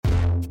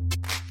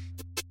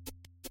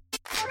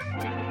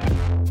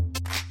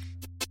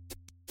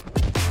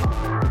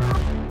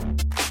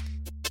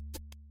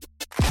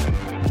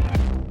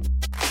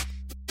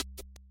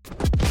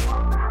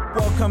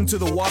Welcome to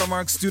the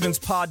Watermark Students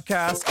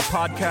Podcast, a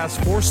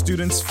podcast for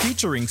students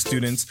featuring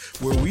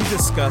students where we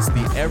discuss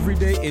the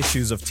everyday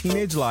issues of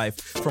teenage life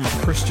from a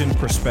Christian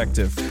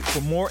perspective.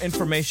 For more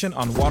information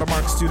on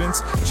Watermark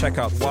students, check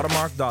out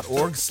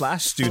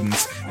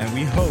watermark.org/students, and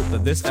we hope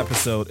that this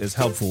episode is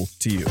helpful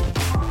to you.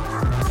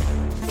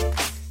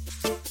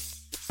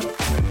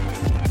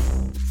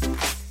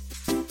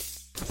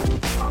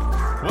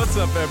 What's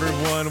up,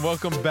 everyone?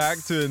 Welcome back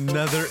to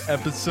another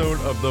episode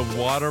of the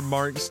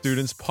Watermark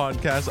Students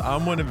Podcast.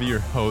 I'm one of your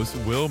hosts,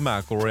 Will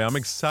McElroy. I'm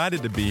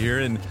excited to be here,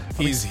 and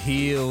He's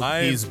healed,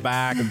 he's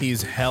back,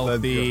 he's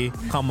healthy.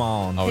 Come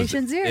on. I was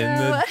Patient zero. in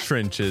the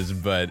trenches,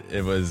 but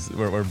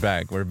we're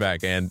back. We're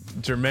back. And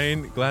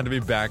Jermaine, glad to be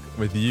back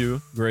with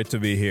you. Great to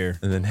be here.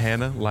 And then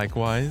Hannah,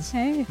 likewise.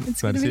 Hey,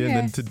 it's Glad good to see be you. here.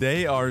 And then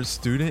today, our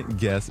student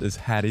guest is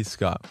Hattie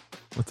Scott.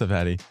 What's up,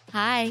 Hattie?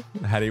 Hi.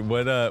 Hattie,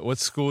 what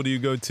school do you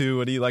go to?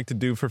 What do you like to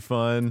do for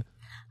fun?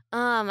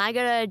 I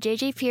go to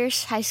J.J.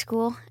 Pierce High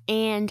School,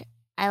 and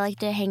I like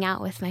to hang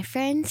out with my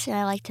friends, and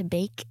I like to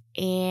bake,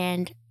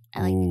 and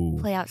I like to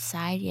play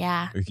outside.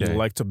 Yeah. You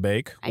like to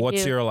bake? I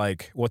What's do.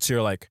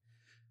 your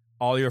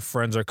all your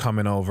friends are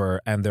coming over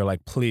and they're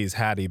like, please,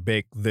 Hattie,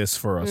 bake this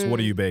for us. What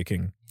are you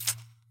baking?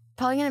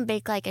 Probably gonna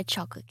bake like a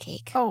chocolate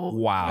cake. Oh,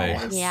 Wow.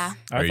 Nice. Yeah.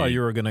 I thought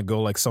you were going to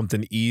go like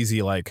something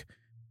easy like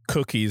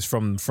cookies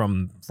from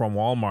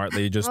Walmart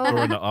that you just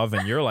throw in the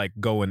oven. You're like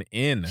going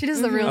in. she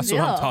does the real That's deal.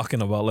 what I'm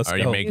talking about. Let's Are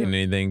go. you making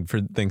anything for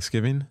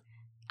Thanksgiving?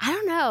 I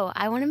don't know.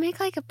 I want to make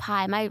like a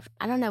pie.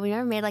 I don't know. We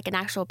never made like an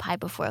actual pie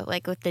before,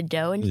 like with the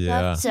dough and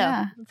Yeah. stuff. So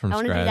Yeah. From I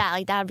want to do scratch? that.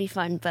 Like that would be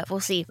fun, but we'll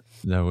see.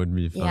 That would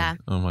be fun. Yeah.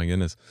 Oh my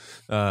goodness.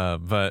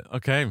 But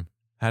okay,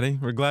 Hattie,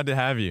 we're glad to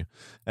have you.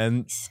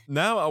 And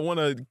now I want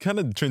to kind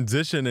of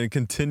transition and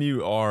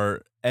continue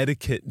our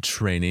etiquette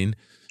training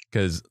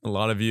because a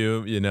lot of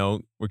you,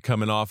 we're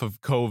coming off of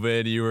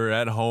COVID. You were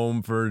at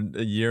home for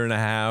a year and a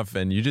half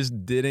and you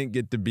just didn't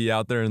get to be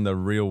out there in the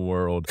real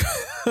world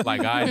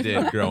like I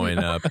did growing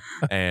up.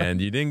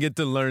 And you didn't get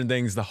to learn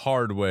things the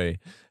hard way.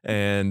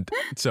 And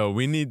so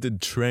we need to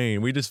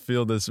train. We just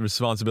feel this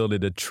responsibility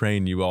to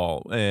train you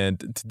all.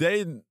 And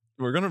today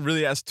we're going to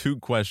really ask two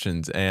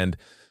questions, and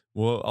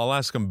I'll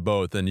ask them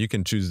both, and you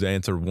can choose to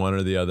answer one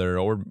or the other,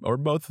 or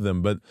both of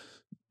them. But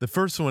the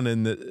first one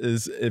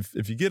is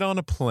if you get on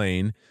a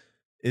plane,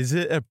 is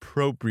it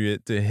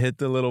appropriate to hit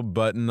the little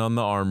button on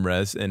the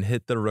armrest and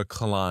hit the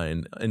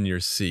recline in your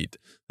seat?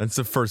 That's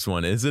the first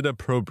one. Is it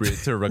appropriate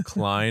to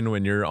recline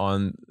when you're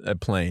on a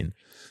plane?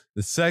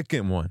 The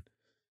second one,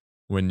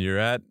 when you're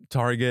at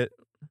Target,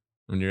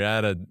 when you're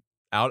out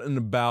and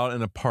about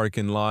in a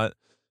parking lot,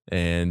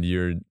 and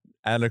you're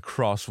at a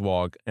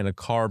crosswalk and a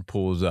car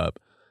pulls up,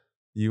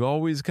 you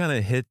always kind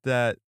of hit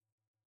that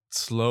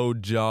slow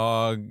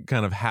jog,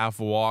 kind of half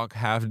walk,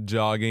 half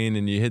jogging,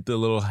 and you hit the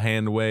little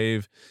hand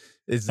wave.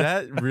 Is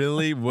that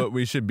really what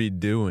we should be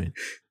doing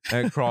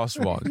at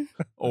crosswalk?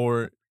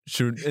 Or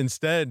should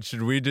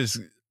we just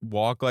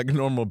walk like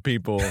normal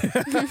people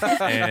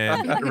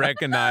and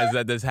recognize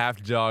that this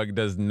half jog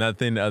does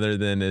nothing other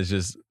than is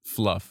just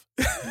fluff?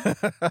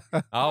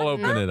 I'll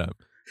open it up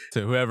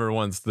to whoever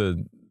wants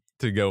to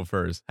go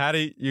first.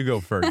 Hattie, you go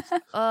first.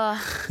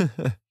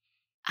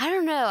 I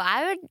don't know.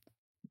 I would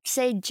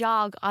say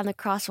jog on the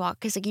crosswalk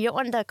because like you don't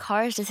want the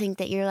cars to think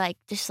that you're like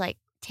just like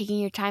taking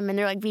your time and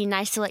they're like being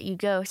nice to let you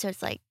go. So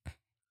it's like,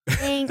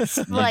 thanks.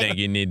 You think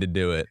you need to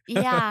do it.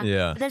 Yeah.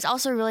 Yeah. But that's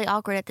also really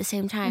awkward at the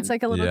same time. It's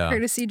like a little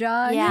courtesy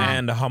jog. Yeah.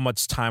 And how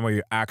much time are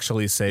you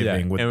actually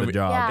saving with And the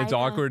job? Yeah. It's I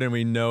know. awkward, and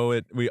we know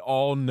it. We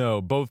all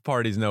know. Both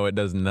parties know it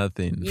does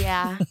nothing.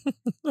 Yeah.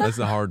 That's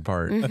the hard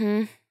part.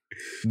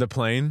 Mm-hmm. The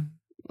plane?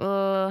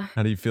 How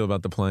do you feel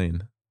about the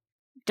plane?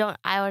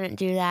 I wouldn't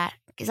do that.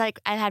 Because like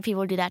I've had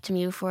people do that to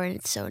me before and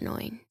it's so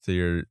annoying. So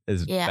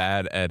it's Yeah.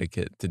 bad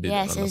etiquette to do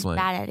Yes, that on the it's plane.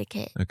 bad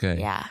etiquette. Okay.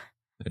 Yeah.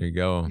 There you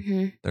go.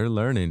 hmm They're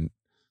learning.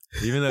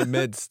 Even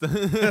amidst.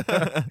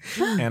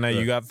 Anna,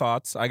 you got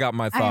thoughts? I got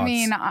my thoughts. I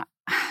mean,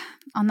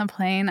 on the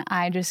plane,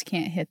 I just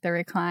can't hit the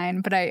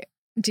recline, but I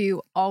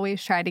do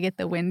always try to get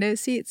the window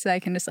seat so I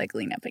can just like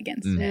lean up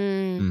against it.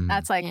 Mhm.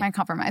 That's like Yeah. my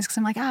compromise because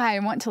I'm like, I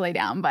want to lay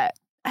down, but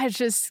I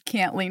just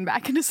can't lean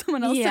back into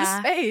someone else's Yeah.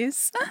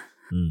 space.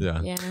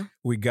 Yeah. Yeah.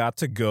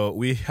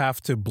 we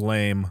have to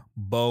blame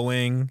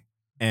Boeing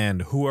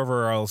and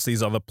whoever else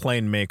these other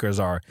plane makers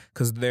are,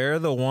 because they're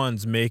the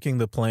ones making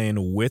the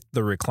plane with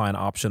the recline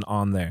option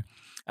on there.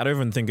 I don't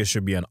even think it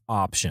should be an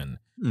option,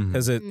 Mhm.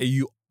 because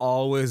you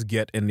always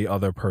get in the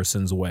other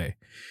person's way.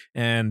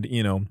 And,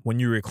 when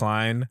you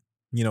recline,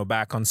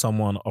 back on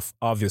someone,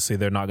 obviously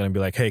they're not going to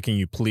be like, hey, can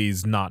you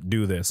please not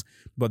do this?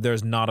 But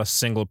there's not a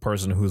single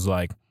person who's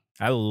like,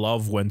 I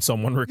love when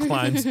someone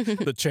reclines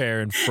the chair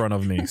in front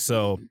of me.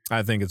 So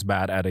I think it's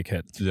bad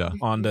etiquette. Yeah.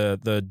 On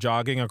the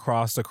jogging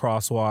across the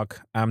crosswalk,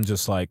 I'm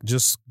just like,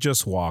 just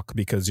walk,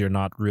 because you're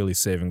not really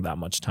saving that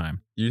much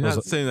time. You're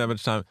not saving that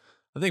much time.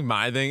 I think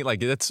my thing,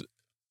 like, it's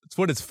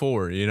what it's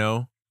for,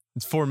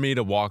 It's for me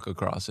to walk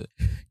across it.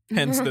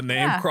 Hence the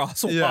name Yeah.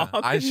 crosswalk. Yeah,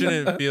 I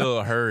shouldn't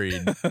feel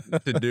hurried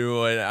to do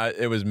what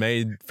it was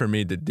made for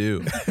me to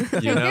do.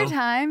 Take You know, your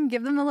time,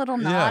 give them a little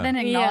nod Yeah. and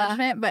Yeah.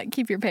 acknowledgement, but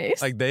keep your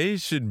pace. like they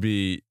should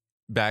be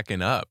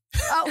backing up.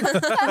 oh,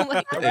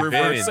 If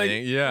Reversing.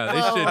 anything, yeah,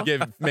 they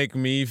should make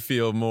me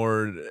feel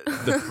more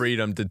the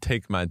freedom to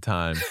take my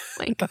time.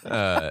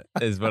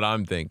 Is what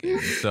I'm thinking.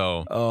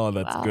 So Oh,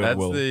 that's Wow. good. that's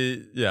Will.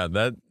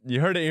 that you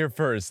heard it here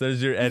first.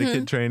 There's your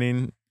etiquette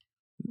training.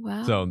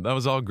 Wow. So that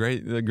was all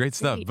great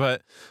stuff. Great.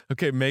 But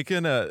okay,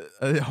 making a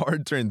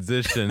hard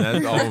transition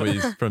as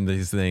always from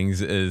these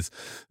things is,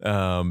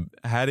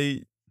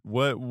 Hattie,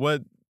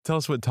 what? Tell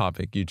us what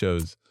topic you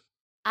chose.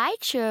 I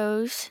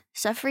chose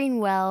suffering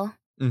well.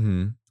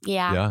 Mm-hmm.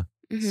 Yeah. Yeah,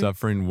 Mhm.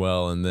 suffering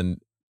well, and then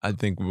I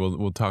think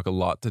we'll talk a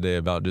lot today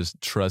about just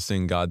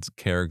trusting God's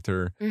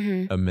character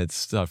Mhm.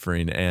 amidst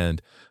suffering.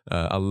 And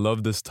I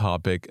love this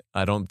topic.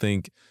 I don't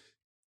think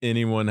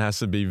anyone has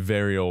to be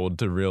very old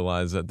to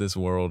realize that this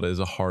world is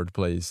a hard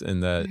place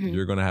and that Mhm.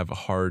 you're going to have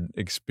hard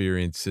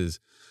experiences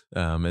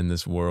in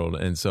this world.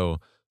 And so,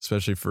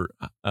 especially for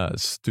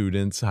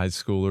students, high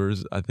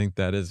schoolers, I think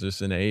that is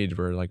just an age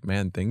where, like,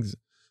 man, things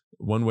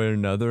one way or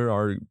another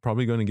are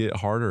probably going to get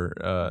harder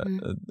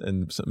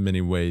in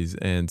many ways.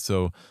 And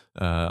so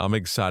I'm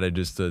excited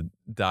just to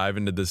dive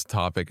into this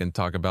topic and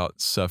talk about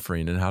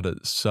suffering and how to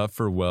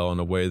suffer well in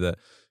a way that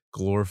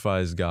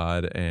glorifies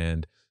God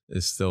and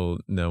is still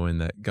knowing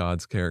that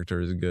God's character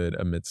is good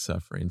amidst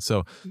suffering.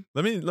 So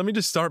let me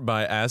just start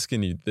by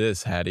asking you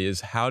this, Hattie,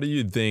 is how do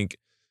you think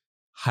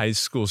high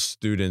school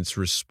students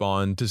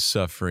respond to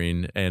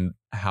suffering, and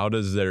how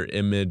does their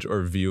image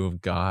or view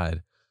of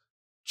God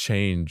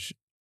change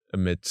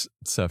amidst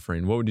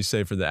suffering? What would you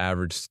say for the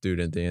average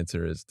student the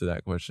answer is to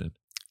that question?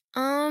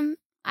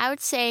 I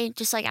would say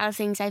just like out of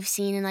things I've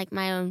seen in like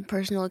my own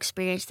personal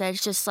experience that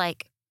it's just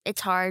like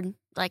it's hard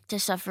like to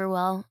suffer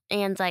well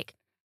and like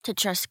to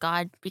trust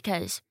God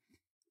because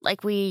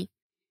like we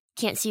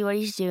can't see what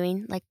he's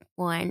doing, like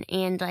one,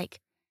 and like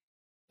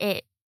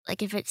it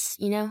like if it's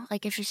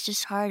like if it's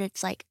just hard,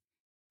 it's like,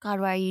 God,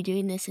 why are you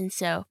doing this? And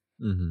so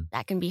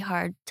that can be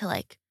hard to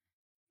like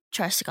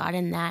trust God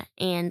in that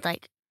and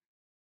like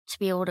to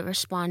be able to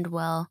respond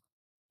well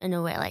in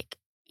a way like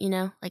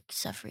like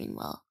suffering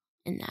well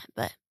in that.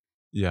 But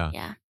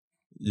Yeah.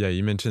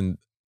 You mentioned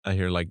I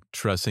hear like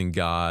trusting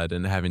God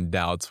and having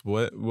doubts.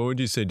 What would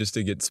you say, just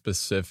to get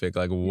specific,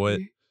 like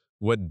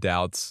what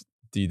doubts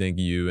do you think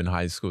you and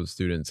high school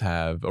students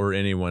have, or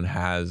anyone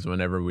has,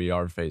 whenever we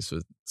are faced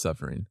with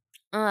suffering?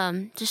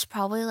 Just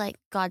probably like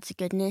God's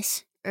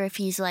goodness, or if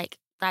he's like,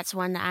 that's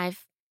one that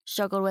I've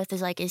struggled with,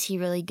 is like, is he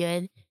really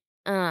good?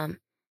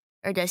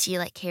 Or does he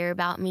like care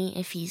about me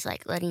if he's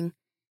like letting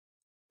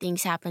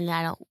things happen that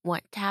I don't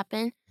want to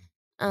happen?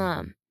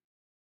 Or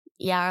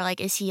like,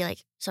 is he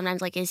like,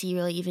 sometimes like, is he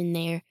really even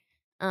there?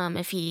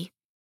 If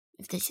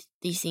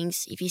these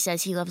things, if he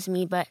says he loves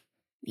me, but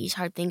these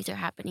hard things are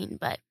happening.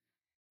 But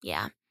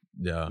yeah.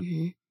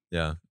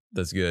 Yeah,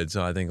 that's good.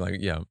 So I think like,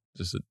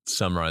 just to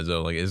summarize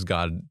though, like, is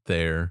God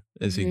there?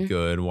 Is he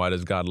good? Why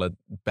does God let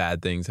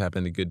bad things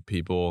happen to good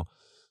people?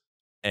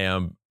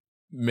 And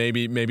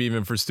maybe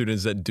even for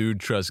students that do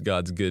trust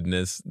God's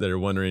goodness, that are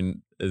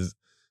wondering, is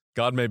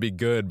God may be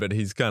good, but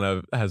he's kind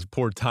of has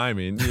poor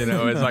timing.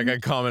 It's like a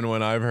common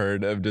one I've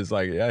heard of just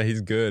like, yeah,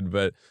 he's good,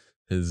 but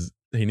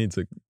he needs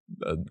a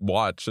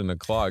watch and a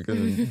clock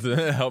and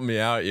to help me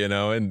out,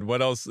 And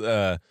what else,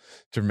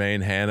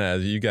 Jermaine, Hannah,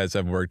 as you guys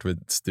have worked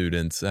with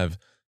students, have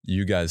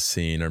you guys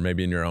seen, or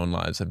maybe in your own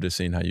lives, have just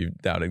seen how you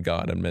doubted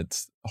God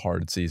amidst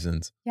hard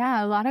seasons?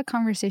 Yeah, a lot of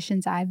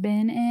conversations I've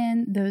been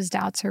in, those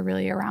doubts are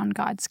really around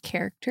God's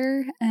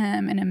character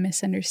and a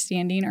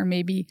misunderstanding, or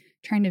maybe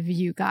trying to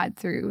view God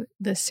through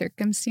the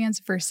circumstance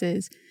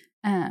versus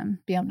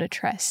be able to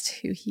trust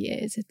who he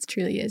is. It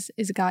truly is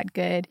God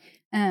good?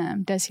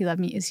 Does he love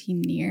me? Is he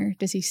near?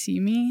 Does he see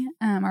me?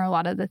 Are a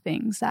lot of the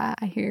things that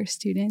I hear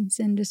students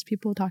and just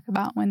people talk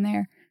about when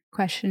they're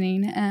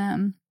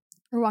questioning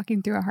or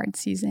walking through a hard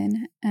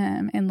season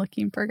and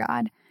looking for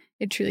God.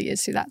 It truly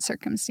is through that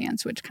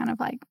circumstance, which kind of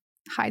like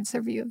hides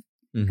their view of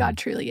who God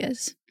truly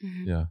is.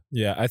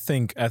 Yeah. I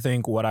think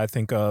what I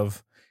think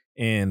of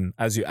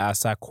as you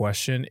ask that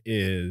question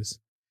is,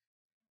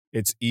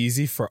 it's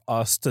easy for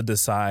us to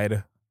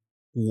decide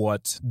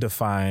what's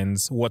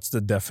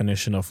the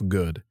definition of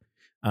good.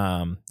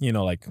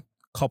 Like a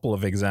couple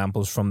of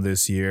examples from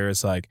this year.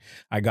 It's like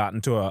I got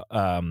into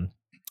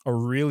a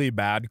really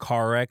bad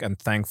car wreck, and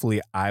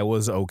thankfully I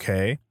was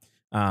okay.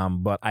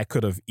 But I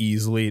could have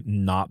easily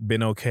not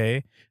been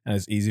okay. And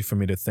it's easy for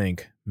me to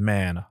think,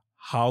 man,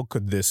 how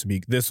could this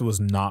be? This was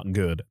not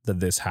good that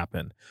this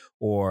happened.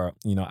 Or,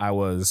 I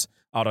was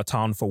out of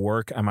town for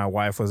work and my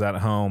wife was at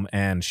home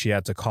and she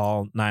had to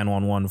call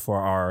 911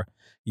 for our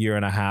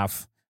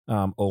 1.5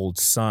 year old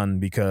son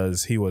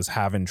because he was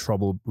having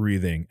trouble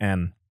breathing.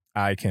 And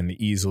I can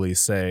easily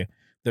say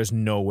there's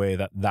no way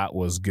that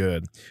was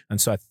good.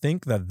 And so I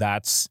think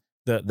that's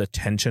the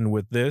tension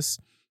with this.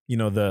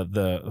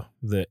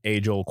 the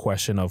age old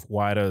question of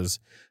why does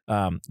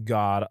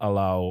God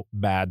allow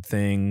bad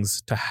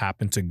things to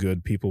happen to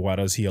good people? Why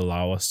does he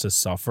allow us to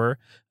suffer?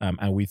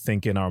 And we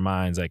think in our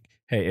minds like,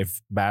 hey,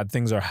 if bad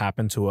things are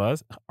happening to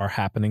us,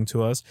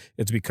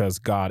 it's because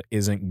God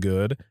isn't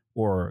good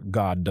or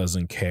God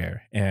doesn't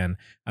care. And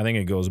I think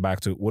it goes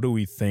back to what do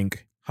we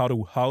think? How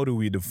do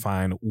we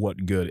define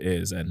what good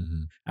is?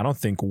 And I don't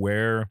think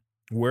we're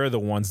the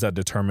ones that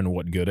determine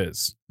what good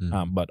is,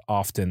 but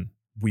often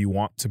we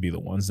want to be the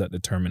ones that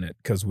determine it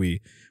because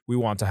we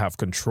want to have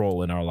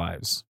control in our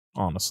lives,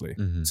 honestly.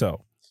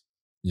 So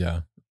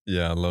yeah,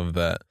 I love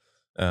that.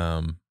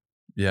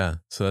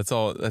 So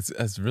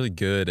that's really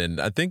good. And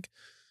I think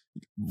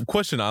the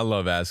question I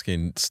love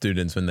asking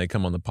students when they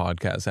come on the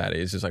podcast, Hattie,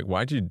 is just like,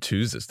 why'd you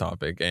choose this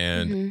topic?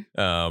 And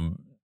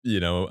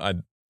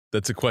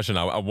that's a question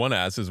I want to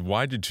ask is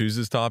why'd you choose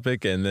this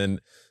topic? And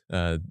then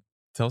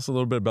tell us a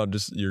little bit about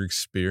just your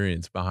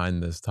experience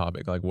behind this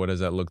topic. Like, what does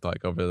that look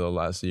like over the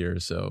last year or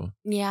so?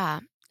 Yeah.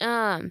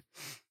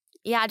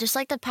 Just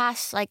like the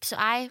past, like, so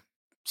I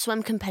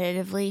swim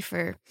competitively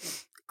for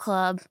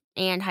club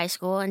and high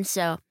school. And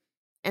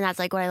that's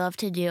like what I love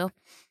to do.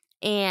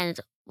 And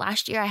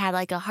last year I had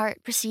like a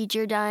heart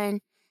procedure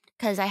done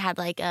because I had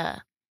like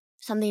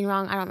something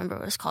wrong. I don't remember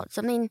what it was called.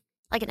 Something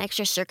like an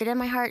extra circuit in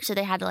my heart. So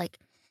they had to like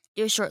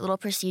do a short little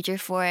procedure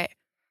for it,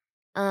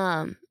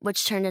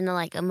 which turned into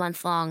like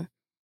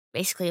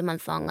basically a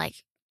month long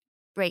like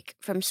break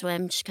from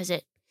swim just because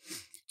it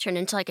turned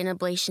into like an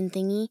ablation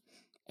thingy.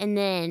 And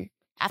then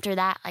after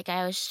that, like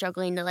I was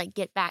struggling to like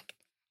get back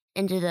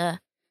into the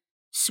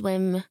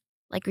swim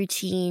like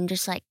routine,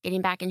 just like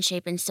getting back in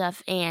shape and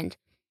stuff. And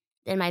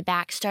then my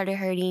back started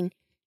hurting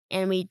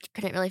and we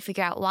couldn't really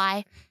figure out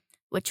why,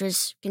 which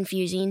was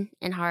confusing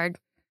and hard.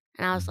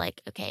 And I was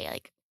like, okay,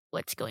 like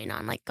what's going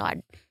on? Like,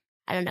 God,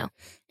 I don't know.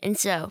 And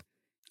so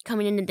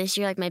coming into this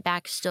year, like my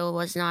back still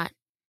was not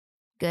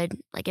good.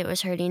 Like it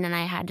was hurting and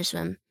I had to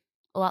swim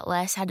a lot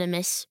less, had to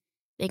miss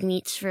big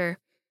meets for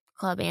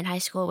club and high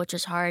school, which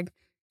was hard.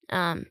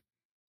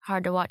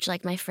 Hard to watch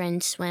like my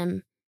friends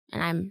swim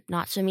and I'm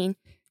not swimming.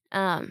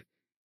 And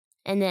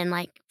then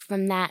like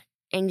from that,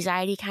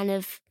 anxiety kind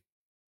of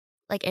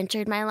like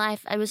entered my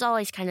life. I was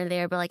always kind of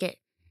there, but like it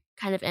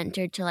kind of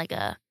entered to like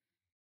a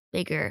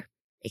bigger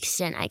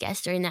extent, I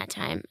guess, during that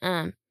time.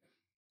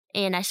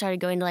 And I started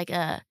going to like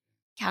a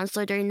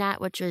counselor during that,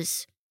 which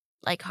was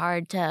like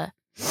hard to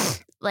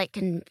I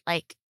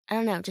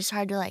don't know, just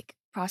hard to like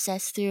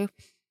process through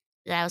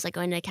that I was like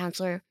going to a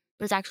counselor.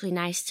 But it was actually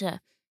nice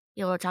to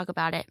be able to talk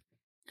about it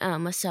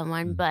with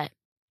someone. But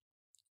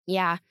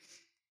yeah.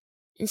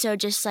 And so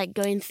just like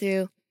going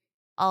through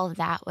all of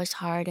that was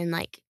hard. And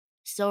like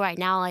still right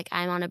now, like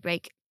I'm on a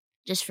break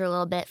just for a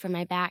little bit from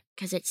my back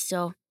because it's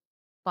still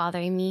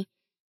bothering me.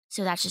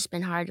 So that's just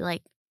been hard.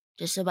 Like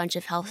just a bunch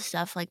of health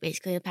stuff, like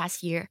basically the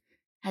past year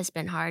has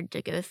been hard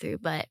to go through.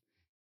 But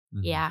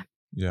yeah.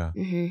 Yeah.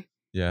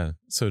 Yeah.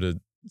 So to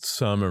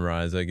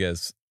summarize, I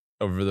guess,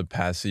 over the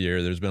past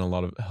year, there's been a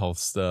lot of health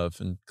stuff,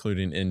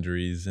 including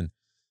injuries and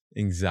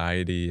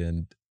anxiety,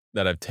 and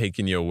that have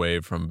taken you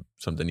away from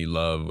something you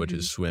love, which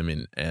is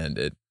swimming, and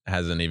it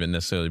hasn't even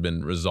necessarily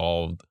been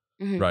resolved,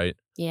 right?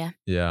 Yeah.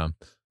 Yeah.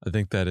 I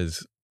think that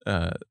is,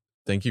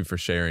 thank you for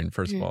sharing,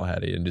 first of all,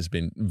 Hattie, and just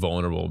being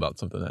vulnerable about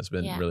something that's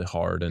been really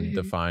hard and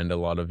defined a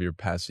lot of your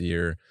past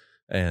year.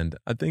 And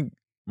I think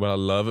what I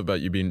love about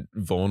you being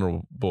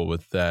vulnerable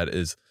with that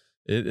is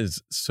it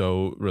is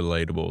so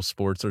relatable.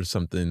 Sports are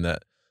something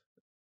that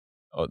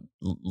a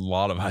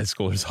lot of high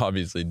schoolers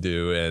obviously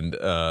do, and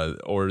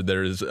or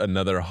there's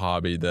another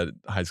hobby that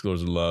high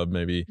schoolers love.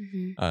 Maybe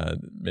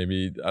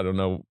I don't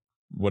know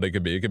what it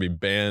could be. It could be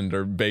band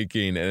or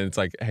baking, and it's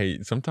like,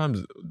 hey,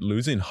 sometimes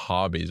losing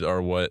hobbies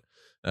are what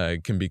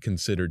can be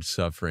considered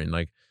suffering.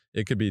 Like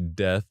it could be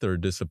death or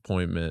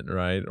disappointment,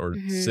 right, or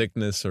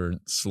sickness or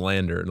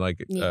slander.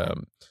 Like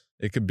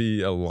it could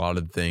be a lot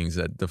of things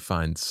that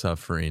define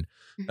suffering,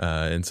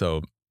 and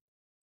so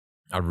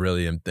I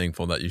really am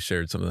thankful that you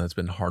shared something that's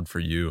been hard for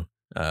you,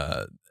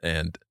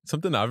 and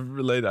something I've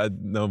related. I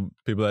know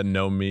people that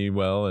know me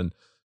well and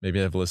maybe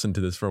have listened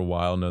to this for a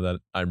while know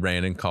that I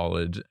ran in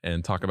college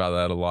and talk about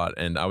that a lot.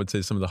 And I would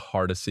say some of the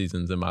hardest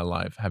seasons in my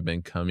life have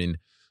been coming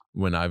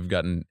when I've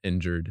gotten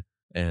injured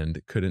and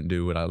couldn't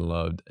do what I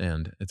loved.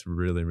 And it's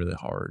really, really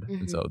hard.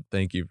 And so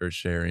thank you for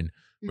sharing.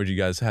 Would you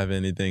guys have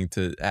anything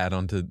to add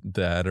on to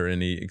that or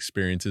any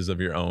experiences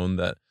of your own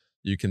that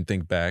you can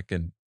think back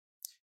and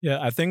Yeah,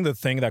 I think the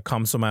thing that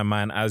comes to my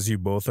mind as you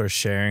both are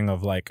sharing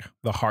of like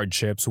the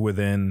hardships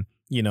within,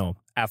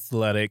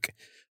 athletic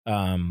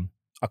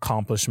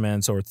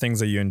accomplishments or things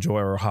that you enjoy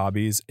or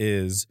hobbies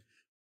is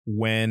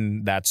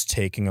when that's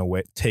taken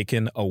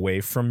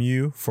away from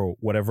you for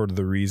whatever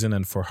the reason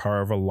and for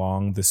however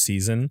long the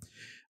season.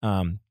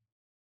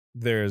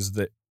 There's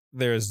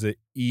the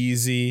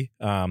easy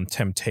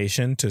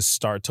temptation to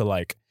start to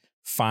like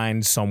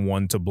find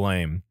someone to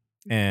blame,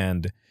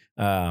 and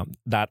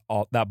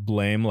that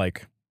blame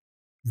like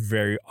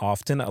very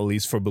often, at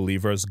least for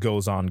believers,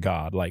 goes on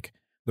God. Like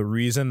the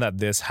reason that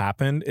this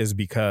happened is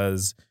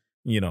because,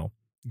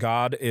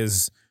 God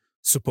is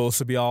supposed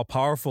to be all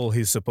powerful.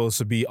 He's supposed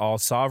to be all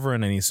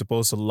sovereign, and he's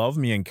supposed to love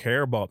me and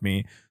care about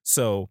me.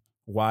 So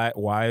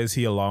why is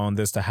he allowing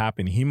this to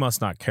happen? He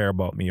must not care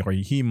about me, or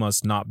he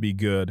must not be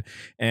good.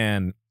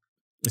 And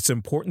it's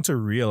important to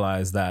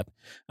realize that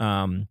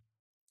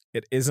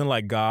it isn't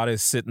like God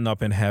is sitting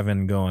up in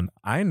heaven going,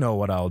 I know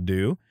what I'll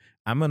do.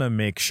 I'm going to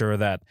make sure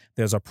that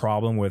there's a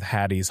problem with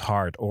Hattie's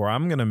heart, or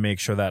I'm going to make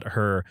sure that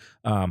her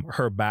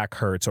back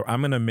hurts, or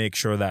I'm going to make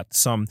sure that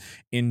some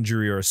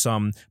injury or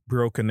some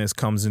brokenness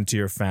comes into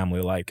your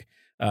family. Like,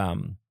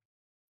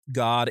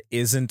 God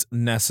isn't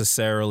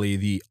necessarily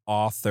the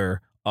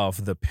author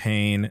of the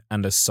pain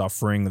and the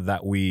suffering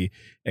that we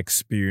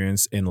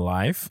experience in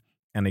life.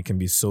 And it can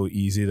be so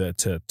easy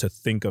to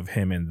think of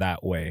him in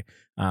that way.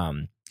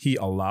 He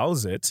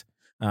allows it.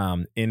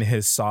 In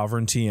his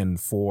sovereignty and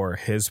for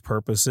his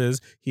purposes,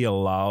 he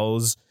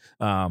allows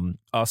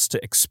us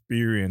to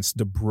experience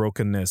the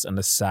brokenness and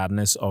the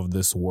sadness of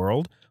this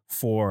world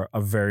for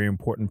a very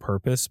important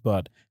purpose.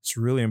 But it's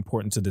really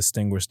important to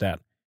distinguish that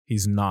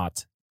he's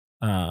not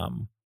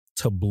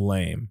to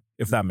blame,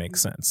 if that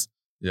makes sense.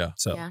 Yeah.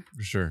 So Yeah.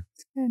 For sure.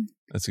 Good.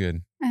 That's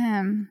good.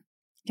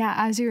 Yeah,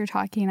 as you were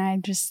talking, I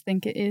just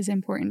think it is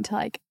important to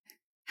like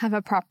have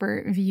a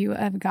proper view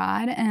of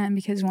God.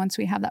 Because once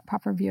we have that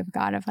proper view of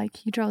God of like,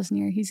 he draws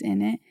near, he's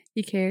in it,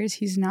 he cares,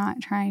 he's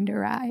not trying to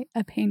write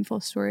a painful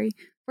story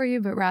for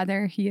you, but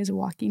rather he is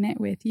walking it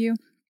with you.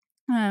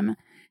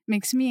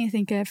 Makes me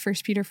think of 1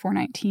 Peter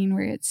 4:19,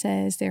 where it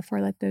says,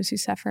 therefore let those who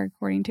suffer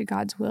according to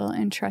God's will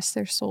entrust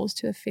their souls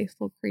to a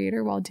faithful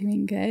creator while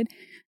doing good.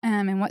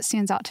 And what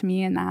stands out to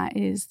me in that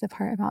is the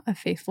part about a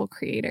faithful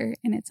creator.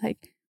 And it's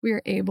like, we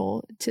are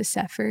able to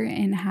suffer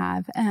and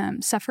have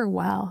suffer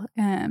well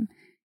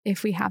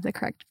if we have the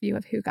correct view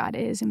of who God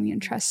is and we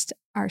entrust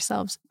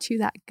ourselves to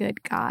that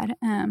good God,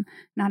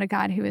 not a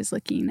God who is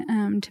looking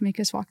to make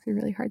us walk through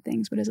really hard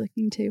things, but is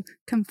looking to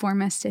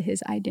conform us to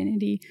his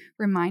identity,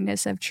 remind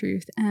us of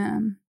truth,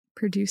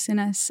 produce in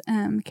us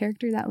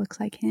character that looks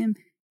like him,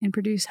 and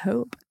produce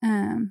hope.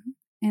 And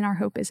our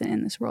hope isn't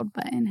in this world,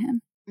 but in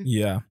him.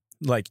 yeah.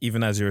 Like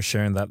even as you were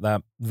sharing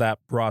that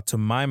brought to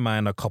my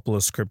mind a couple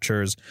of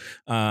scriptures,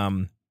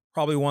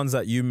 probably ones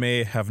that you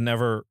may have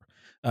never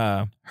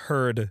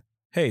heard.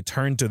 Hey,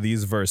 turn to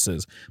these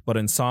verses. But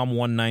in Psalm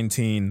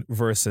 119,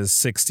 verses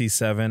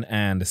 67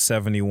 and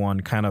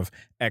 71 kind of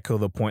echo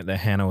the point that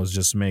Hannah was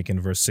just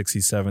making. Verse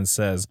 67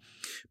 says,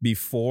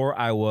 before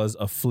I was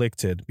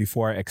afflicted,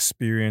 before I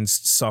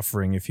experienced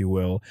suffering, if you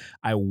will,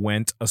 I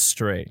went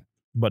astray,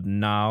 but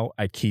now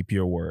I keep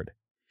your word.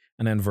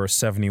 And then verse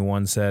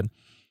 71 said,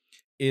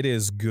 it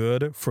is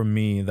good for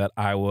me that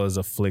I was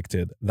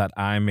afflicted, that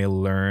I may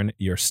learn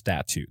your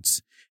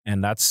statutes.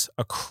 And that's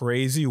a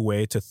crazy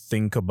way to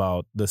think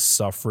about the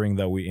suffering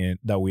that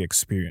we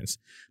experience.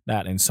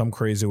 That in some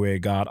crazy way,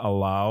 God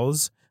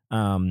allows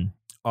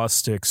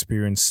us to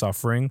experience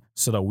suffering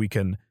so that we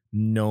can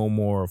know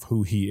more of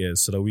who he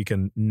is, so that we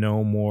can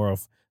know more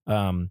of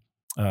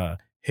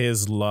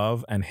his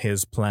love and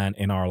his plan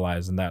in our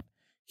lives, and that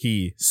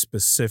he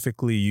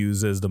specifically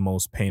uses the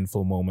most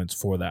painful moments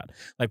for that.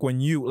 Like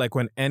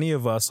when any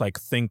of us like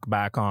think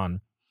back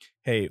on,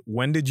 hey,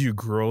 when did you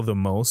grow the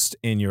most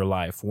in your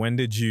life? When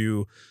did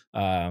you,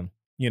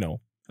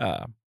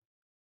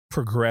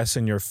 progress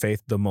in your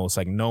faith the most?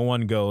 Like no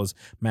one goes,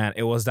 man,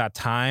 it was that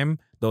time,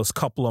 those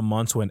couple of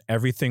months when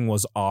everything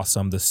was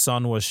awesome. The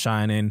sun was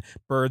shining,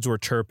 birds were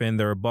chirping,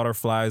 there were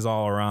butterflies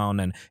all around,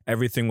 and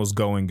everything was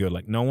going good.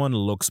 Like no one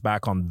looks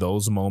back on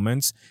those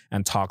moments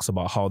and talks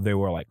about how they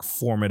were like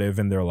formative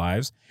in their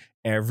lives.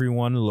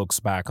 Everyone looks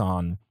back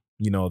on,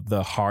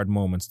 the hard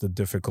moments, the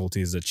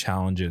difficulties, the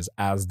challenges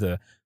as the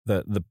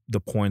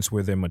points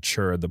where they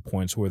matured, the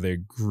points where they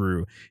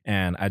grew.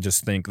 And I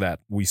just think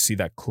that we see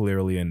that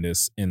clearly in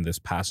this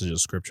passage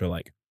of scripture.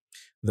 Like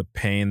the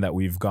pain that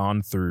we've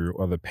gone through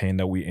or the pain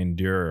that we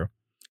endure,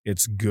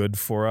 it's good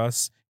for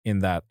us in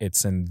that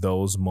it's in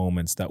those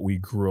moments that we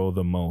grow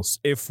the most,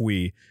 if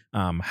we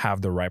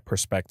have the right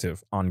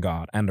perspective on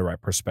God and the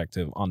right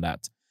perspective on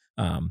that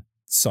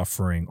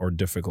suffering or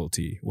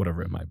difficulty,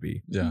 whatever it might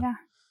be.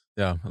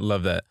 Yeah, I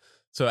love that.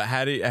 So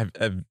Hattie,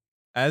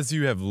 as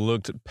you have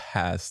looked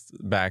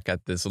back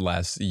at this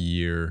last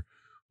year,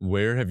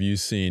 where have you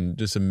seen,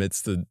 just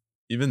amidst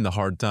even the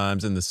hard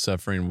times and the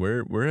suffering,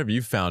 where have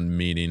you found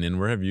meaning and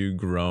where have you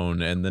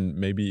grown? And then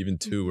maybe even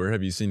where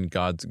have you seen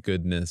God's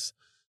goodness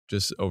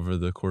just over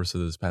the course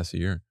of this past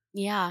year?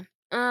 Yeah.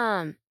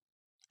 I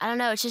don't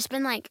know. It's just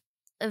been like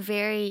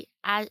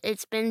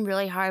it's been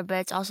really hard, but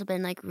it's also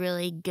been like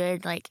really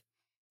good, like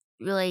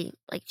really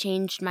like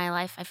changed my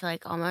life. I feel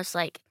like almost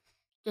like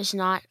just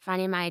not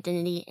finding my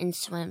identity in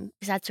swim,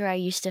 because that's where I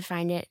used to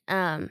find it.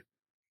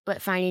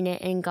 But finding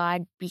it in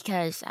God,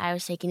 because I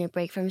was taking a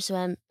break from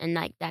swim, and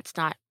like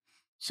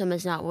swim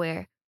is not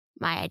where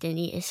my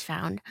identity is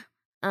found.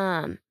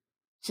 So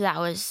that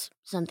was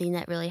something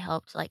that really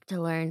helped, like to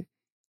learn,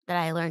 that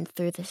I learned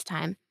through this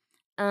time.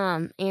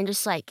 And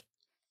just like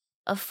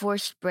a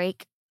forced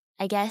break,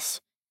 I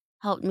guess,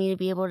 helped me to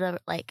be able to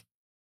like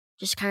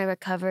just kind of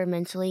recover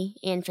mentally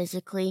and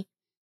physically.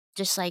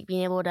 just like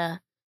being able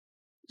to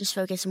just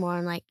focus more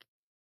on like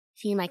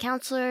seeing my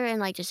counselor and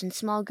like just in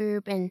small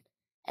group and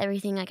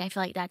everything. Like I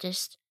feel like that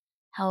just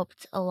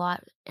helped a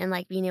lot, and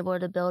like being able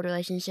to build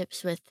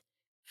relationships with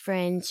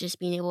friends, just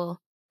being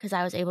able, because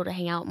I was able to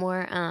hang out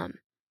more,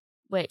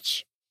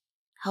 which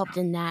helped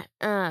in that.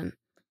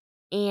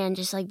 And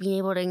just like being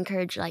able to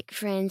encourage like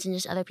friends and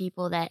just other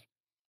people that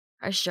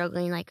are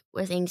struggling like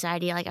with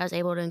anxiety. Like I was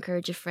able to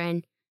encourage a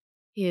friend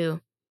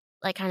who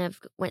like kind of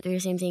went through the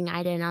same thing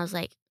I did, and I was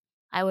like,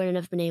 I wouldn't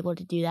have been able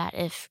to do that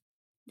if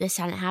this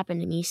hadn't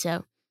happened to me.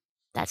 So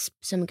that's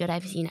some good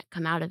I've seen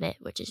come out of it,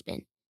 which has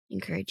been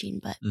encouraging.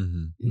 But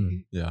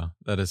yeah,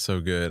 that is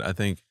so good. I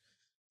think,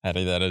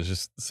 Hattie, that is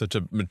just such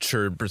a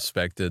mature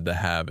perspective to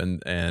have,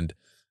 and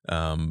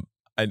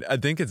I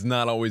think it's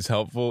not always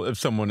helpful if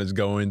someone is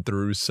going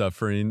through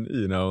suffering.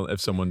 You know,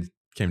 if someone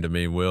came to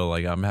me, Will,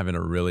 like I'm having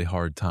a really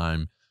hard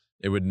time,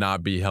 it would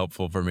not be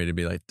helpful for me to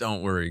be like,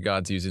 don't worry,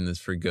 God's using this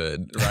for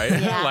good, right?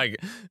 Yeah.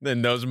 Like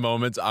in those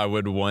moments, I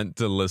would want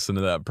to listen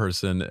to that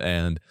person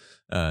and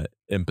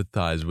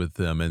empathize with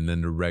them, and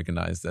then to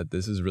recognize that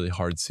this is a really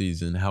hard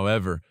season.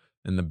 However,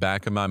 in the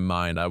back of my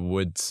mind, I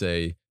would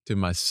say to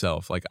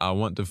myself, like, I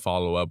want to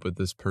follow up with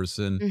this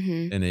person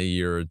in a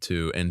year or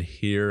two and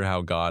hear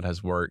how God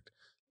has worked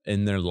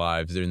in their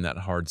lives during that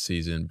hard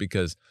season,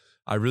 because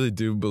I really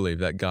do believe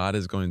that God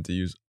is going to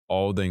use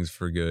all things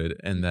for good,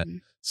 and that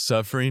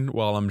suffering,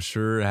 while I'm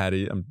sure,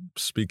 Hattie, I'm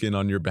speaking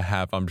on your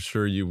behalf, I'm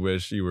sure you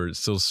wish you were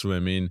still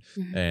swimming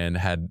and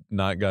had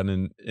not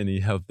gotten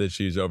any health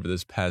issues over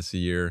this past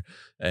year,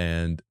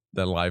 and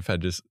that life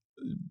had just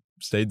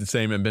stayed the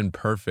same and been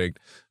perfect.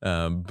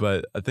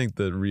 But I think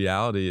the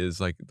reality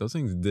is like those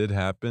things did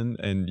happen,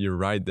 and you're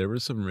right. There were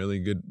some really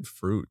good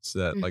fruits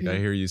that like I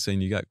hear you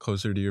saying you got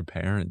closer to your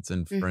parents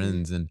and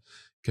friends and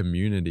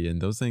community,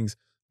 and those things,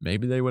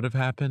 maybe they would have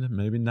happened,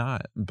 maybe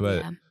not.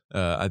 But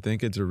I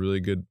think it's a really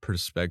good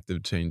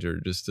perspective changer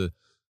just to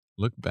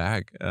look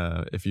back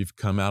if you've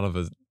come out of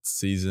a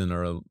season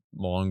or a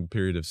long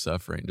period of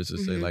suffering, just to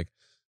say like,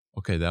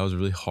 okay, that was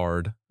really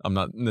hard. I'm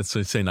not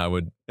necessarily saying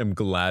am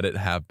glad it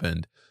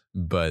happened,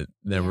 but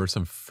there were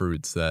some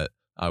fruits that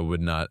I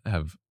would not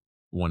have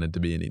wanted to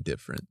be any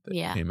different that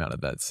came out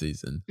of that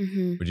season.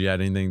 Would you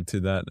add anything to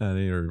that,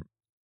 Hattie? Or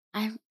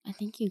I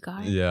think you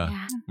got it.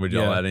 Yeah. Would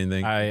y'all add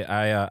anything?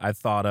 I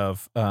thought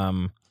of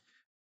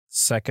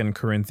 2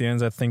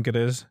 Corinthians, I think it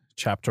is,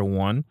 chapter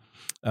 1,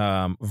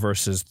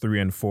 verses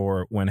 3 and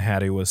 4, when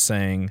Hattie was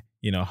saying,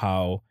 you know,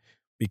 how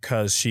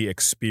because she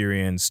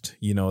experienced,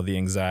 you know, the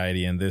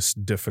anxiety and this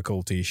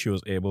difficulty, she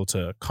was able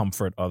to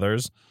comfort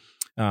others.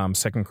 2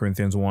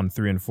 Corinthians 1,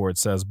 3 and 4, it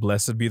says,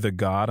 "Blessed be the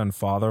God and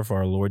Father of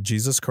our Lord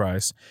Jesus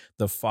Christ,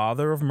 the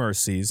Father of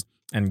mercies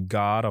and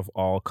God of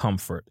all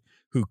comfort,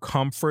 who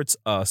comforts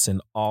us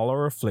in all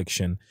our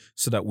affliction,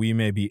 so that we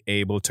may be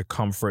able to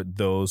comfort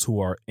those who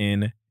are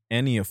in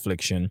any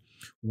affliction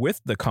with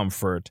the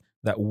comfort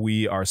that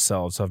we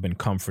ourselves have been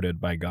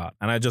comforted by God."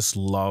 And I just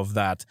love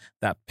that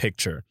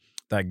picture,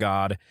 that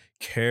God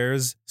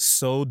cares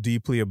so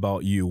deeply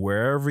about you,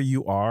 wherever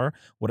you are,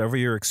 whatever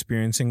you're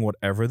experiencing,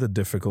 whatever the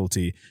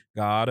difficulty.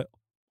 God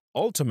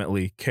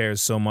ultimately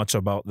cares so much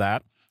about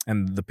that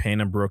and the pain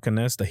and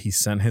brokenness that he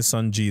sent his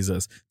son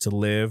Jesus to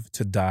live,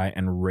 to die,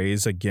 and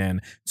raise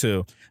again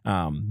to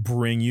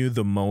bring you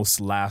the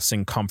most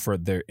lasting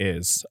comfort there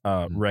is,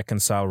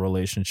 reconcile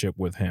relationship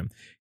with him.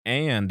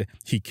 And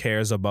he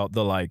cares about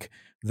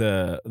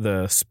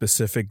the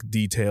specific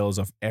details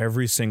of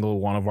every single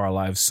one of our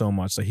lives so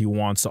much that he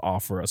wants to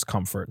offer us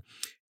comfort.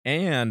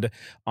 And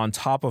on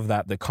top of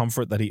that, the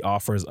comfort that he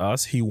offers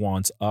us, he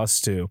wants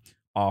us to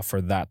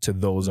offer that to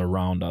those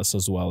around us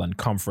as well and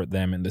comfort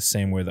them in the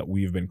same way that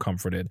we've been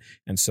comforted.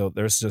 And so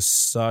there's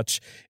just such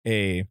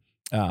a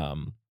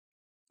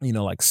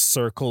like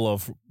circle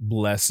of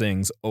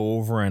blessings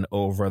over and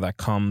over that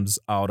comes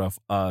out of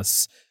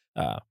us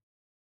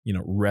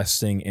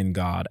resting in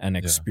God and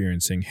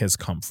experiencing his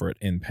comfort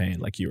in pain,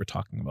 like you were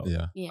talking about.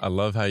 Yeah. I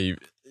love how you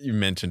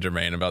mentioned,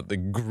 Jermaine, about the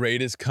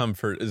greatest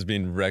comfort is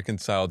being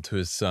reconciled to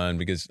his son,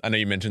 because I know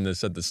you mentioned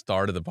this at the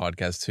start of the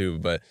podcast too,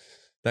 but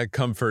that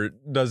comfort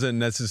doesn't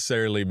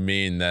necessarily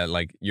mean that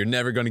like you're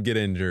never going to get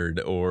injured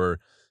or,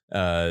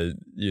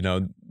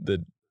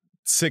 the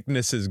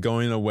sickness is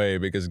going away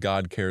because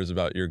God cares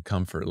about your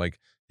comfort. Like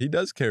he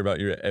does care about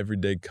your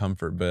everyday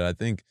comfort, but I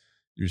think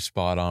you're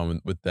spot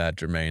on with that,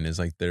 Jermaine, is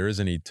like there is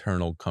an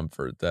eternal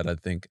comfort that I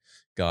think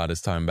God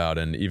is talking about.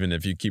 And even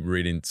if you keep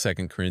reading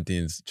 2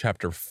 Corinthians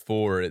chapter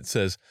 4, it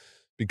says,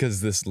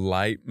 because this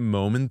light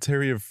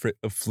momentary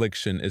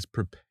affliction is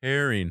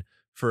preparing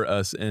for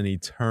us an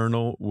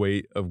eternal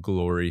weight of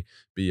glory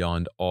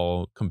beyond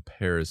all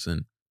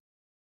comparison.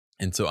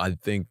 And so I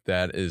think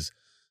that is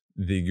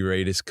the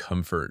greatest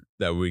comfort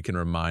that we can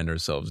remind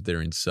ourselves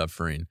during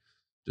suffering,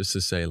 just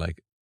to say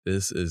like,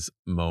 this is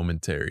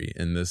momentary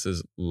and this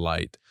is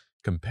light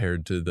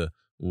compared to the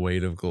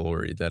weight of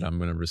glory that I'm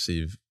going to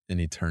receive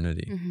in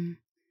eternity.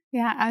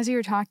 Yeah, as you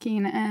were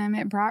talking,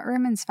 it brought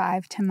Romans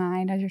 5 to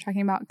mind as you're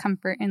talking about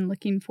comfort and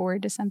looking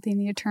forward to something,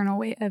 the eternal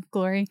weight of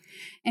glory.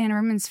 And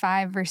Romans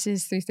 5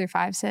 verses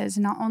 3-5 says,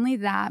 not only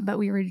that, but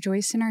we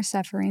rejoice in our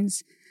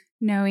sufferings,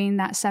 knowing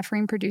that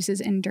suffering produces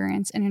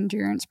endurance, and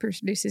endurance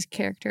produces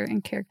character,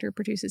 and character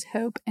produces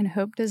hope. And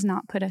hope does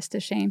not put us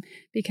to shame,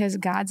 because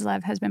God's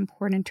love has been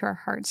poured into our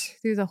hearts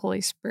through the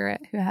Holy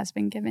Spirit who has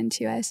been given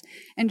to us.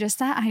 And just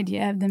that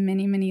idea of the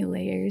many, many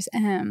layers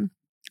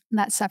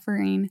that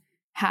suffering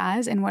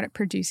has and what it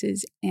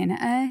produces in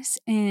us.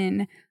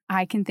 And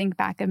I can think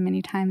back of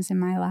many times in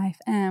my life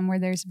where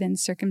there's been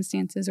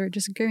circumstances or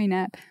just growing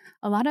up,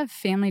 a lot of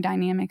family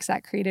dynamics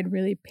that created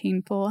really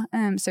painful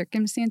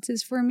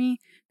circumstances for me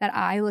that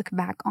I look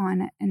back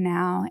on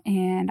now,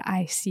 and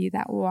I see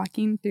that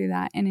walking through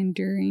that and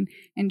enduring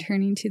and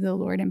turning to the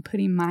Lord and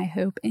putting my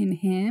hope in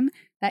Him,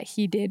 that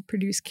He did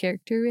produce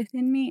character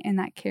within me, and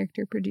that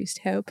character produced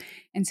hope.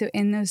 And so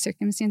in those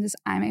circumstances,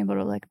 I'm able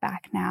to look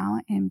back now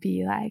and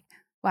be like,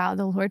 wow,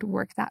 the Lord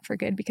worked that for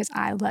good, because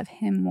I love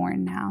Him more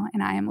now,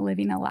 and I am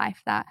living a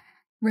life that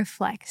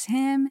reflects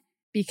Him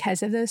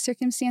because of those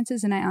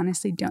circumstances. And I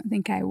honestly don't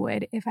think I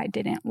would if I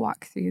didn't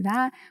walk through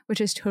that, which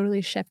has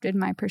totally shifted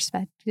my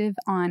perspective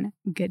on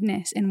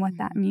goodness and what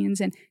that means,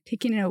 and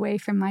taking it away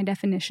from my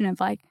definition of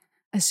like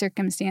a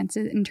circumstance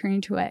and turning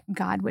to what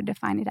God would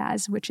define it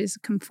as, which is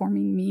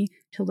conforming me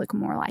to look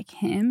more like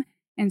Him.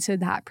 And so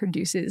that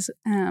produces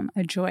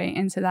a joy.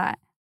 And so that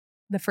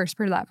the first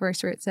part of that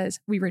verse where it says,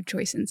 we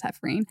rejoice in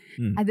suffering.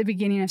 At the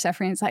beginning of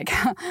suffering, it's like,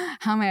 how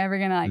am I ever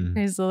going to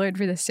praise the Lord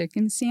for the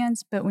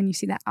circumstance? But when you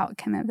see the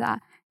outcome of that,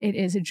 it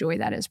is a joy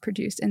that is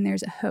produced. And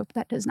there's a hope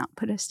that does not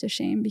put us to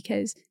shame,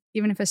 because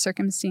even if a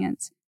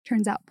circumstance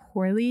turns out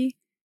poorly,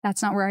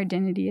 that's not where our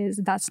identity is.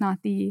 That's not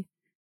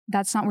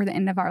where the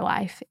end of our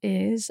life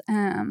is.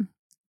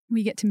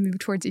 We get to move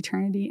towards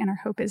eternity, and our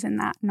hope is in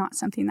that, not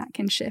something that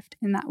can shift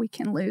and that we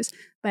can lose,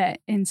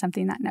 but in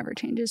something that never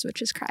changes, which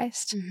is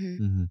Christ.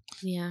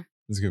 Yeah.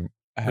 That's good.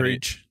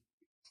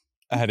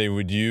 Hattie,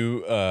 would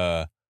you,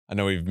 I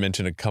know we've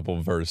mentioned a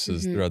couple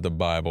verses throughout the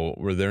Bible.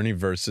 Are there any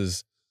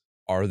verses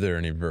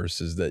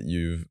that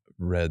you've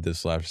read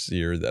this last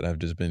year that have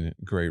just been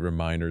great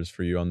reminders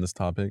for you on this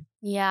topic?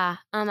 Yeah.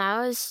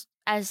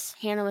 As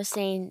Hannah was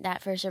saying,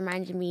 that verse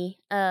reminded me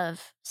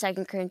of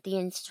 2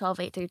 Corinthians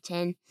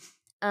 12:8-10.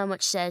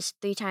 Which says,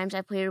 3 times I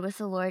pleaded with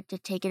the Lord to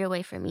take it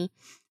away from me.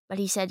 But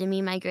He said to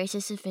me, my grace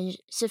is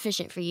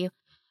sufficient for you,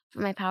 for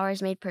my power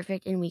is made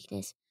perfect in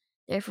weakness.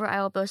 Therefore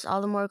I will boast all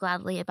the more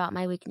gladly about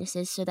my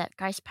weaknesses, so that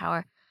Christ's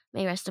power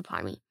may rest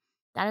upon me.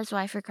 That is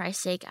why, for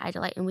Christ's sake, I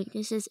delight in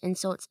weaknesses,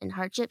 insults, and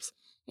hardships,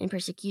 and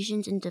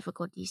persecutions, and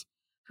difficulties.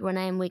 For when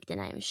I am weak,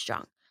 then I am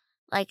strong.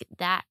 Like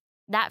that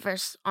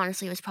verse,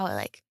 honestly, was probably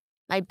like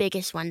my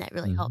biggest one that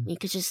really helped me.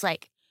 Because just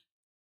like,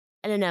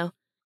 I don't know,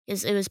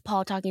 it was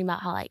Paul talking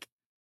about how like,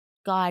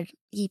 God,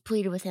 he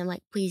pleaded with Him,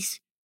 like,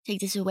 please take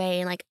this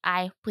away. And like,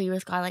 I pleaded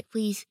with God, like,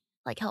 please,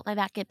 like, help my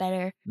back get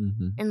better.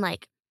 And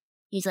like,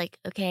 He's like,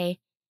 okay.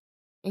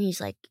 And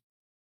He's like,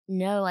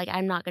 no, like,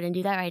 I'm not going to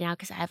do that right now,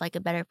 because I have like a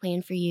better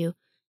plan for you,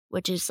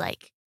 which is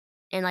like,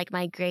 and like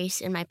my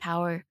grace and my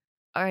power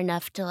are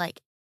enough to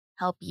like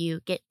help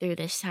you get through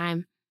this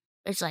time.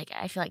 It's like,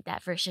 I feel like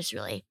that verse just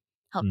really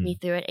helped me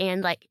through it.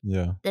 And like,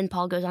 then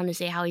Paul goes on to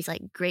say how he's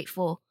like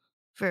grateful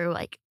for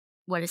like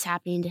what is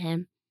happening to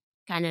him.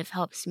 Kind of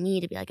helps me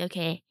to be like,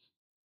 okay,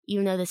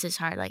 even though this is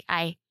hard, like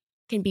I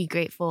can be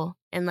grateful.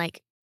 And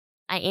like,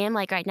 I am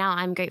like right now,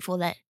 I'm grateful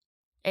that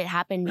it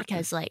happened,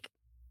 because like,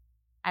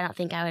 I don't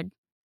think I wouldn't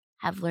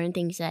have learned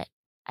things that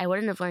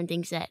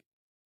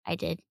I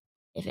did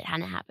if it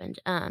hadn't happened.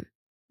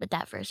 But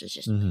that verse was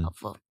just really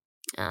helpful.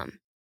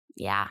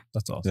 Yeah.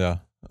 That's awesome. Yeah.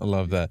 I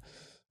love that.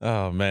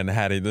 Oh man,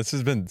 Hattie, this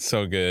has been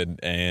so good.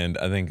 And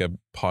I think a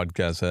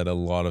podcast that a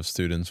lot of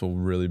students will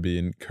really be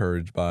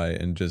encouraged by,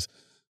 and just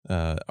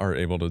are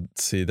able to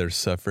see their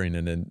suffering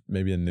in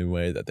maybe a new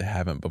way that they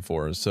haven't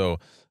before. So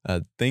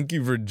thank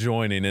you for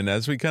joining. And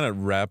as we kind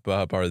of wrap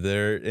up, are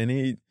there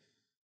any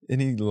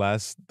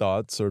last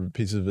thoughts or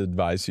pieces of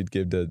advice you'd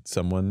give to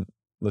someone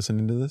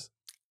listening to this?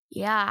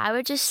 Yeah, I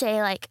would just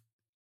say like,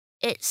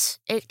 it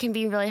can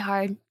be really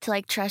hard to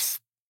like trust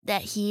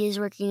that He is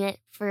working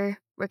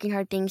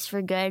hard things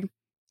for good,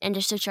 and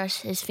just to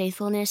trust His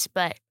faithfulness.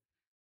 But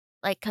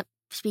like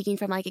speaking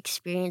from like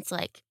experience,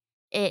 like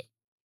it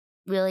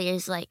really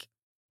is like,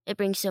 it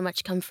brings so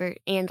much comfort,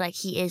 and like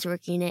He is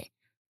working it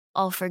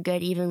all for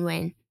good, even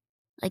when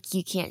like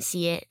you can't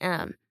see it.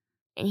 And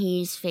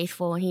He's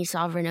faithful, and He's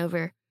sovereign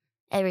over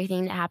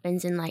everything that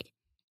happens, and like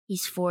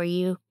He's for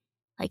you.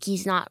 Like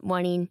He's not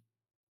wanting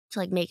to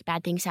like make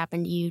bad things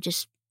happen to you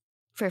just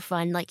for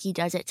fun. Like He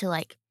does it to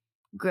like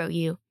grow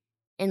you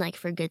and like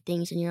for good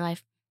things in your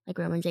life. Like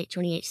Romans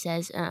 8:28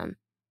 says,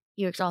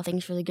 He works all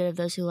things for the good of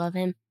those who love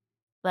Him.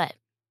 But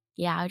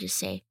yeah, I would just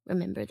say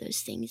remember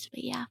those things.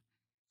 But yeah.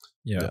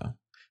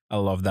 I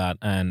love that.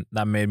 And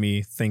that made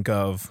me think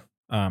of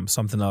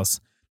something else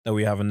that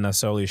we haven't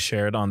necessarily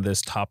shared on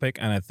this topic,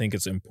 and I think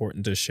it's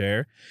important to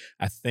share.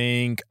 I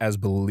think as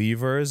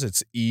believers,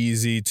 it's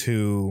easy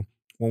to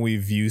when we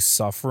view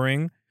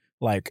suffering,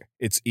 like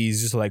it's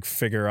easy to like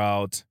figure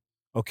out,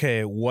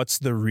 okay, what's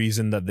the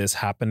reason that this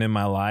happened in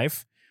my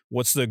life?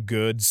 What's the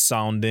good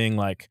sounding,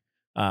 like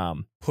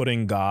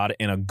putting God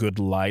in a good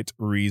light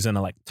reason,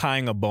 and like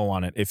tying a bow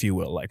on it, if you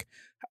will, like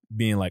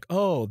being like,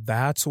 oh,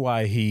 that's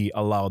why he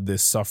allowed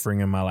this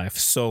suffering in my life,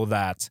 so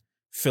that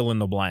fill in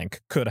the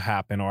blank could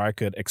happen, or I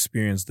could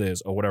experience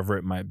this, or whatever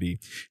it might be.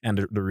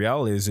 And the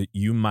reality is that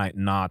you might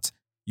not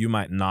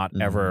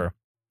ever,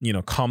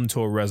 come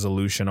to a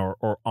resolution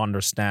or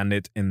understand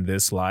it in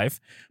this life,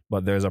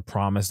 but there's a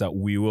promise that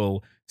we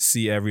will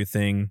see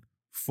everything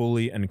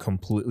fully and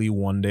completely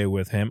one day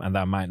with him, and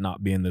that might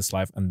not be in this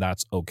life, and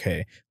that's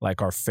okay.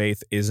 Like, our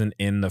faith isn't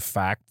in the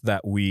fact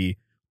that we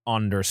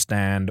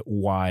understand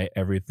why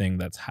everything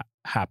that's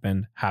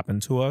happened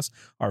to us.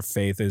 Our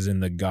faith is in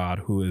the God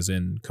who is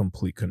in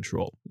complete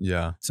control.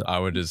 Yeah. So I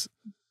would just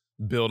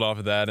build off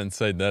of that and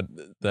say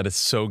that is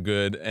so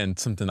good, and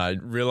something I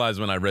realized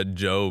when I read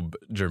Job,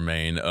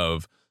 Jermaine,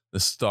 of the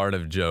start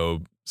of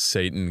Job,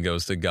 Satan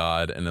goes to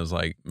God and was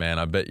like, man,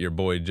 I bet your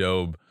boy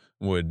Job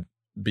would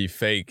be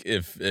fake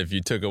if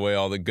you took away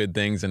all the good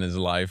things in his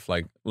life.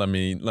 Like, let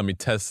me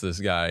test this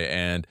guy.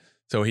 And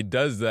so he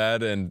does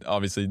that, and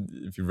obviously,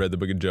 if you read the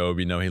book of Job,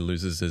 he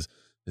loses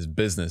his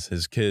business,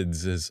 his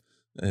kids,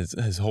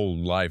 his whole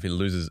life. He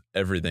loses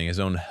everything, his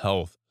own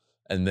health.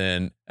 And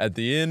then at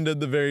the end of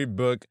the very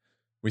book,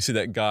 we see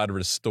that God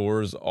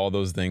restores all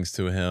those things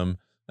to him,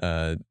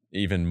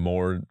 even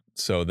more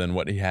so than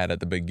what he had at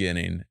the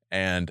beginning.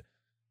 And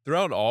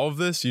throughout all of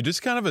this, you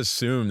just kind of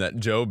assume that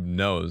Job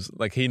knows,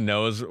 like he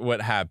knows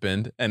what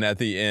happened. And at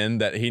the end,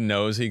 that he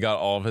knows he got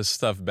all of his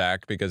stuff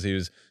back because he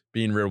was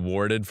being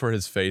rewarded for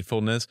his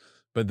faithfulness.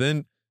 But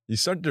then you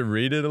start to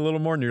read it a little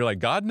more and you're like,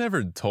 God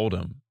never told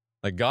him.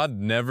 Like, God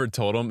never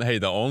told him, hey,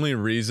 the only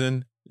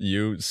reason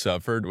you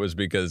suffered was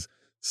because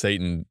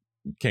Satan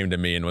came to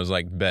me and was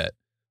like, bet.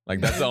 Like,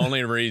 that's the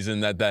only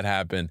reason that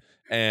happened.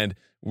 And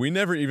we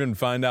never even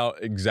find out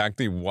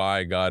exactly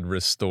why God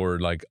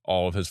restored like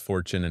all of his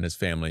fortune and his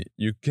family.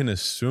 You can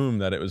assume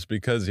that it was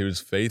because he was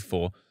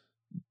faithful,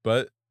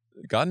 but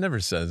God never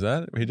says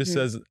that. He just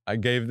says, I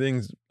gave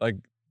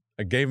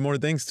more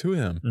things to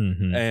him.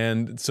 Mm-hmm.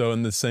 And so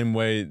in the same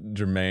way,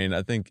 Jermaine,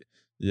 I think,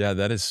 yeah,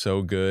 that is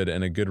so good,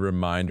 and a good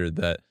reminder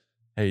that,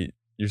 hey,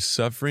 your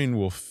suffering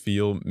will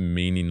feel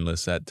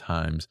meaningless at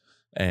times.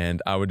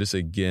 And I would just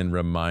again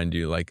remind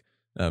you, like,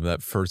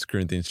 that 1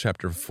 Corinthians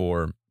chapter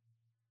 4,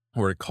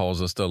 where it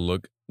calls us to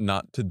look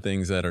not to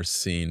things that are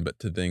seen, but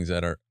to things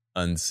that are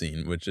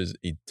unseen, which is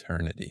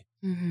eternity.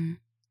 Mm-hmm.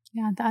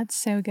 Yeah, that's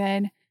so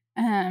good.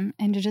 And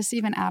to just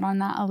even add on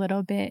that a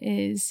little bit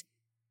is,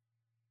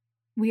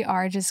 we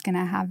are just going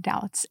to have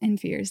doubts and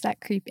fears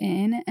that creep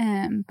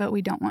in, but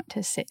we don't want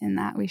to sit in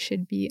that. We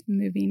should be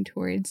moving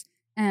towards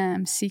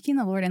seeking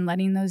the Lord and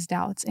letting those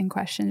doubts and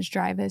questions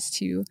drive us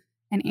to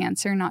an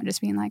answer, not just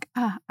being like,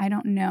 I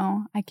don't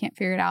know, I can't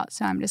figure it out,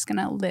 so I'm just going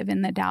to live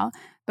in the doubt,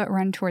 but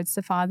run towards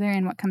the Father.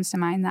 And what comes to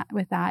mind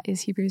with that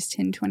is Hebrews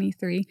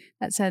 10:23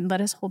 that said,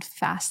 let us hold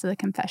fast to the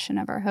confession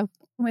of our hope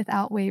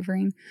without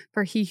wavering,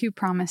 for he who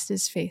promised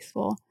is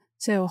faithful.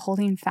 So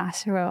holding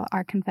fast to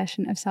our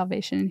confession of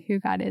salvation, who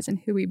God is and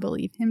who we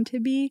believe him to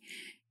be,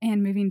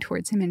 and moving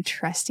towards him and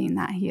trusting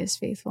that he is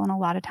faithful. And a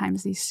lot of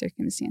times these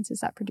circumstances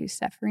that produce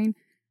suffering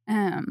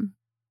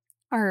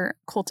are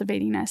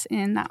cultivating us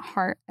in that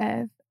heart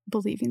of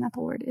believing that the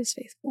Lord is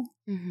faithful.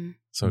 Mm-hmm.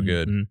 So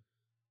good. Mm-hmm.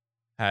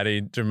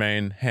 Hattie,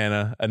 Jermaine,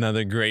 Hannah,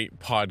 another great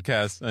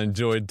podcast. I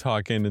enjoyed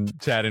talking and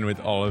chatting with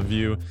all of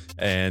you.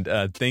 And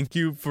thank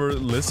you for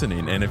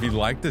listening. And if you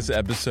like this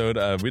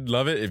episode, we'd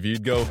love it if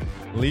you'd go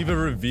leave a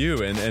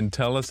review and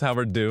tell us how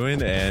we're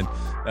doing. And,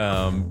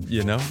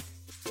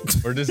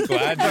 we're just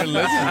glad you're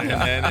listening.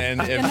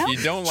 And if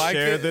you don't like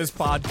share this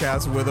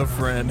podcast with a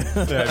friend.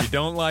 If you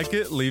don't like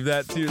it, leave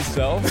that to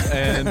yourself.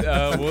 And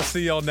we'll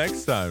see y'all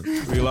next time.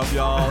 We love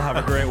y'all. Have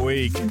a great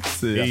week.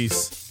 See ya.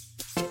 Peace.